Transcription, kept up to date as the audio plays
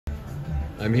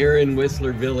I'm here in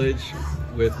Whistler Village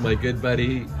with my good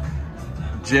buddy,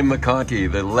 Jim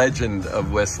McConkey, the legend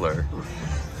of Whistler.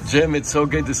 Jim, it's so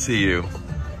good to see you.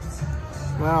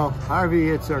 Well, Harvey,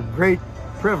 it's a great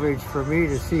privilege for me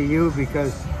to see you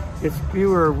because you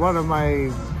were one of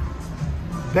my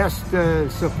best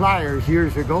suppliers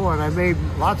years ago, and I made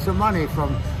lots of money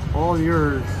from all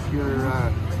your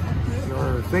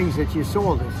things that you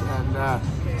sold us.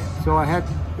 And so I had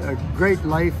a great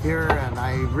life here, and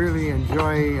I really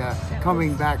enjoy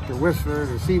coming back to Whistler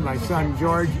to see my son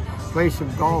George play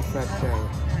some golf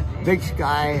at Big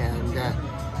Sky,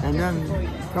 and then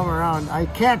come around. I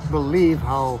can't believe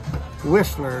how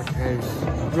Whistler has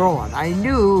grown. I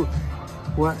knew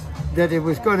that it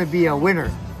was going to be a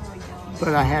winner,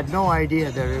 but I had no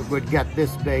idea that it would get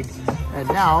this big. And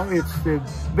now it's the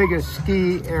biggest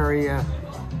ski area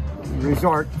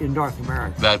resort in North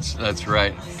America. That's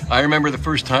right. I remember the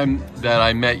first time that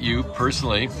I met you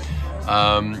personally.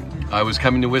 I was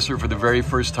coming to Whistler for the very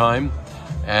first time,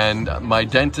 and my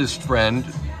dentist friend,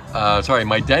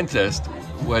 my dentist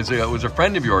was a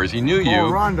friend of yours. He knew you. Oh,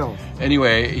 Rondo.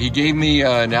 Anyway, he gave me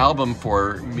an album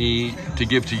for me to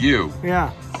give to you.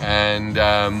 Yeah. And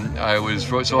I was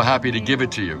so happy to give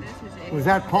it to you. Was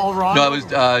that Paul Rondo? No, it was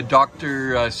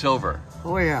Dr. Silver.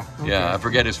 Oh, yeah. Okay. Yeah, I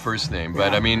forget his first name.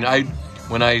 But I mean,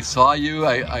 when I saw you,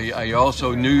 I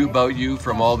also knew about you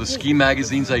from all the ski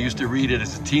magazines I used to read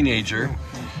as a teenager.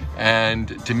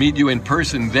 And to meet you in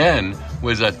person then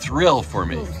was a thrill for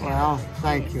me. Well,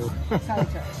 thank you.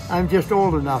 I'm just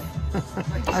old enough.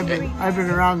 I've been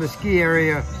around the ski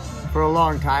area for a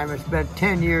long time. I spent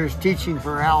 10 years teaching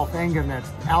for Alf Engen at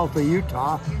Alta,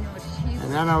 Utah.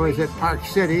 And then I was at Park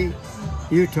City,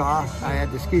 Utah. I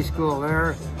had the ski school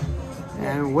there.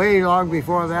 And way long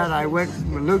before that, I went,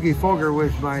 Loogie Foger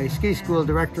was my ski school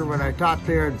director when I taught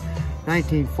there in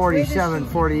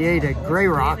 1947-48 at Grey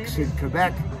Rocks in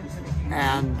Quebec.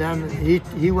 And then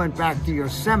he went back to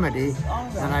Yosemite,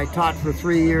 and I taught for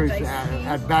 3 years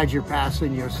at Badger Pass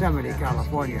in Yosemite,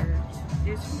 California.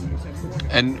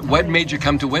 And what made you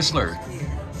come to Whistler?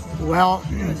 Well,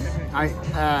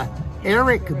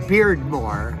 Eric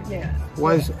Beardmore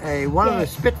was one of the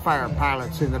Spitfire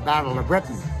pilots in the Battle of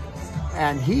Britain.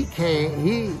 And he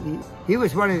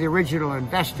was one of the original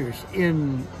investors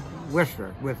in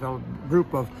Whistler with a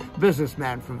group of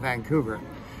businessmen from Vancouver.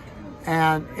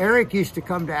 And Eric used to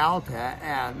come to Alta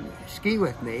and ski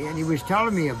with me, and he was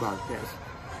telling me about this.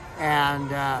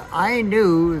 And I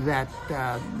knew that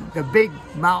the big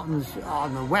mountains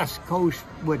on the west coast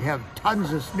would have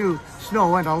tons of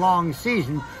snow in a long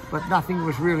season, but nothing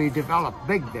was really developed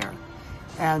big there.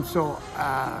 And so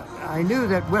I knew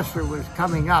that Whistler was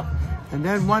coming up. And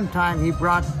then one time he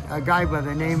brought a guy by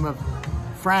the name of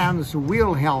Franz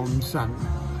Wilhelmsson.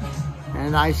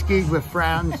 And I skied with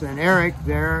Franz and Eric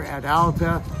there at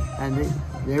Alta, and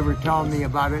they were telling me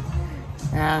about it.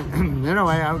 And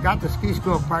anyway, I got to ski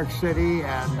school at Park City,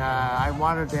 and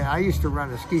I used to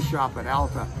run a ski shop at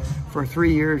Alta for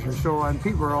 3 years or so, and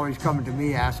people were always coming to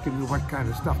me asking me what kind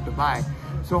of stuff to buy.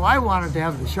 So I wanted to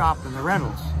have the shop and the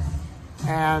rentals,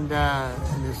 and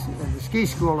the ski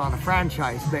school on a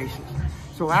franchise basis.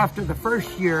 So after the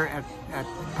first year at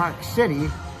Park City,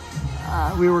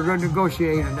 we were going to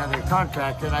negotiate another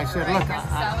contract, and I said, "Look,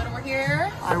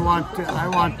 I want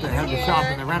to have the shop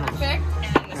and the rentals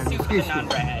and the ski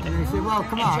school." And he said, "Well,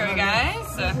 come on,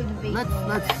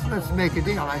 let's make a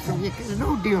deal." I said, "There's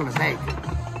no deal to make.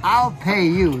 I'll pay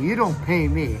you. You don't pay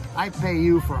me. I pay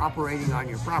you for operating on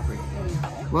your property."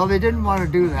 Well, they didn't want to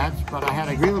do that, but I had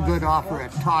a real good offer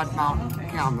at Todd Mountain,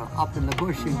 Kamloops, up in the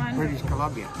bush in British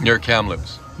Columbia. Near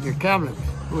Kamloops. Near Kamloops,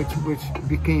 which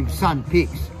became Sun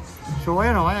Peaks. So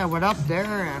anyway, I went up there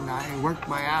and I worked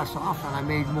my ass off, and I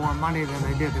made more money than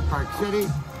I did at Park City.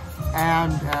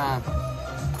 And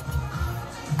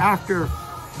after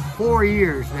 4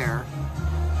 years there,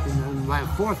 in my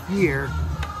 4th year,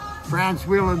 Franz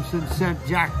Wilhelmsson sent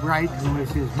Jack Bright, who was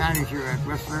his manager at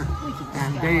Whistler,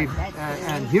 and Dave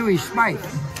and Huey Smythe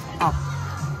up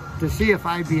to see if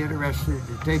I'd be interested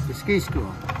to take the ski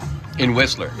school. In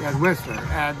Whistler? At Whistler.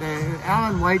 And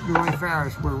Alan White and Roy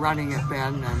Ferris were running it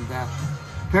then, and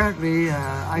apparently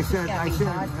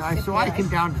so I came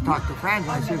down to talk to Franz.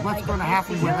 I said, "What's going to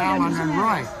happen with Alan and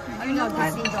Roy?"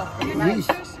 And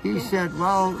he said,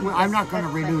 "Well, I'm not going to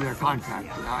renew their contract."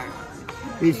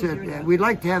 He said, "We'd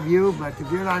like to have you, but if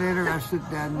you're not interested,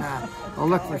 then I'll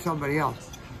look for somebody else."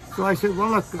 So I said, "Well,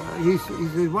 look," he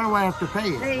said, "What do I have to pay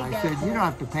you?" And I said, "You don't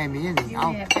have to pay me anything.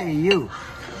 I'll pay you."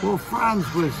 Well, Franz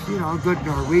was, a good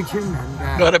Norwegian,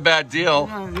 and not a bad deal.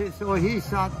 So he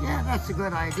thought, yeah, that's a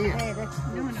good idea.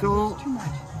 So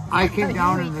I came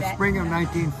down in the spring of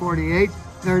 1948,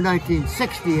 or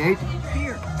 1968,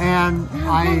 and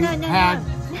I had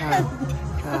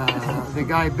the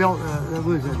guy built.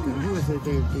 Who was it?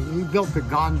 He built the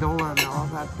gondola and all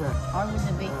that.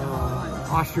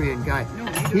 Austrian guy.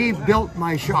 He built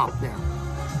my shop there.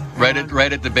 Right at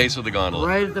the base of the gondola.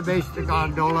 Right at the base of the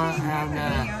gondola, and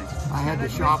I had the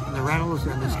shop and the rentals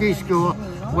and the ski school.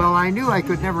 Well, I knew I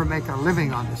could never make a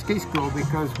living on the ski school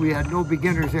because we had no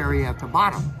beginners area at the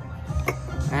bottom.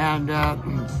 And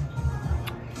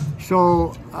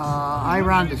so I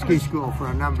ran the ski school for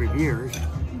a number of years.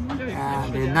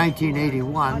 And in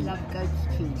 1981,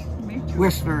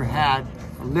 Whistler had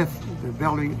lift the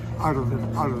building out of the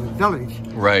village.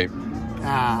 Right.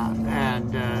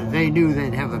 And they knew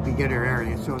they'd have a beginner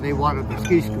area, so they wanted the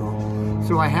ski school.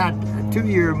 So I had a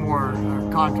 2-year more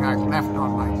contract left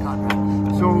on my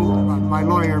contract. So my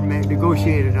lawyer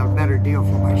negotiated a better deal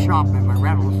for my shop and my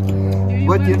rentals.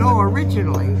 But you know,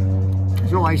 originally,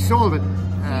 so I sold it.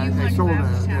 I sold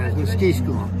the ski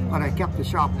school, but I kept the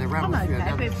shop and the rentals for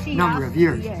a number of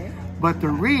years. But the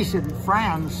reason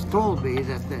Franz told me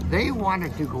that they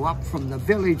wanted to go up from the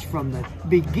village from the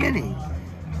beginning.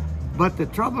 But the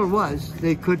trouble was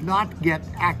they could not get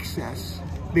access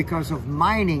because of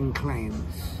mining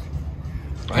claims.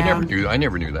 I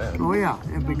never knew that. Oh yeah,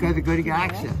 because they couldn't get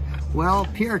access. Well,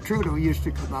 Pierre Trudeau used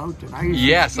to come out, and I used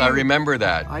Yes, to I remember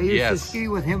that. I used to ski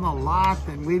with him a lot,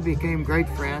 and we became great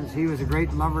friends. He was a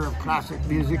great lover of classic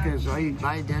music, as I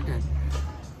did. And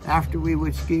after we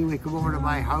would ski, we'd come over to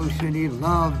my house, and he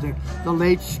loved the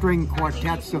late string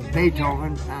quartets of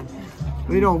Beethoven. And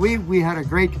you know, we had a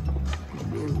great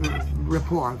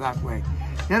rapport that way.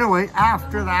 Anyway,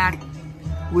 after that,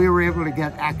 we were able to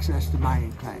get access to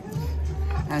mining claims.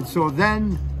 And so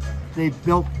then they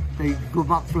go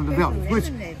up from the village, which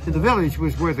the village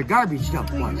was where the garbage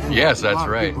dump was. Yes, that's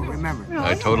right. Remember.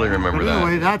 I totally remember that.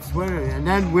 Anyway, that's what it is. And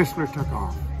then Whistler took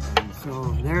off. And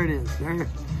so there it is. There.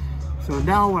 So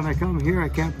now when I come here, I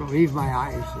can't believe my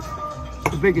eyes.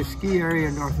 It's the biggest ski area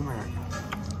in North America.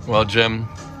 Well, Jim,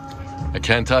 I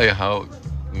can't tell you how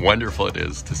wonderful it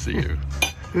is to see you.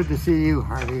 Good to see you,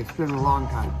 Harvey. It's been a long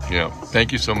time. Yeah.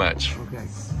 Thank you so much. Okay.